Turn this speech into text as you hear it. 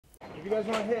If you guys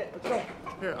want to hit, let's go.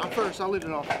 Here, I'm first. I'll lead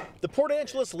it off. The Port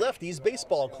Angeles Lefties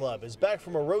Baseball Club is back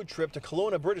from a road trip to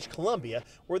Kelowna, British Columbia,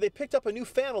 where they picked up a new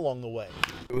fan along the way.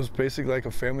 It was basically like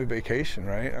a family vacation,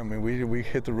 right? I mean, we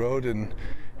hit the road and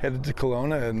headed to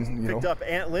Kelowna, and picked up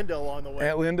Aunt Linda along the way.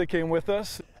 Aunt Linda came with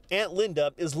us. Aunt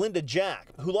Linda is Linda Jack,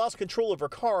 who lost control of her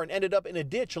car and ended up in a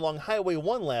ditch along Highway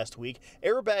 1 last week,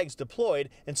 airbags deployed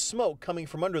and smoke coming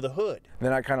from under the hood.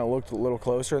 Then I kind of looked a little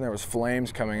closer and there was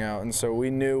flames coming out, and so we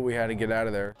knew we had to get out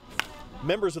of there.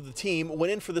 Members of the team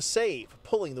went in for the save,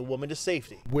 pulling the woman to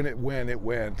safety. When it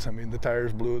went. I mean, the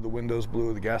tires blew, the windows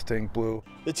blew, the gas tank blew.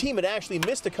 The team had actually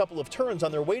missed a couple of turns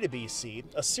on their way to BC,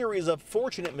 a series of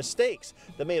fortunate mistakes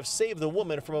that may have saved the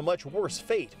woman from a much worse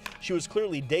fate. She was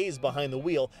clearly dazed behind the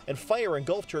wheel, and fire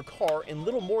engulfed her car in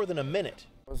little more than a minute.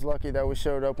 I was lucky that we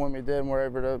showed up when we did and were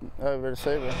able to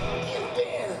save her.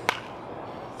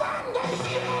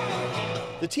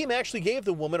 The team actually gave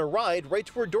the woman a ride right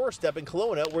to her doorstep in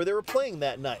Kelowna, where they were playing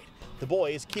that night. The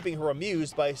boys keeping her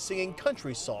amused by singing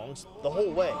country songs the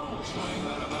whole way.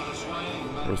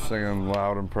 We're singing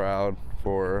loud and proud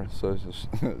for her, so just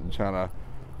trying to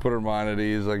put her mind at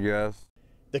ease, I guess.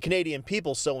 The Canadian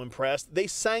people so impressed, they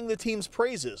sang the team's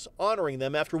praises, honoring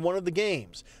them after one of the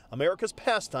games. America's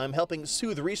pastime helping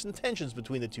soothe recent tensions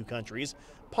between the two countries.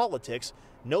 Politics,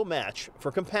 no match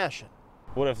for compassion.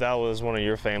 What if that was one of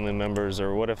your family members,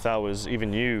 or what if that was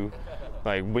even you?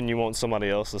 Like, wouldn't you want somebody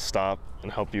else to stop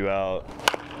and help you out?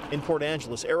 In Port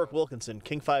Angeles, Eric Wilkinson,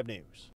 King 5 News.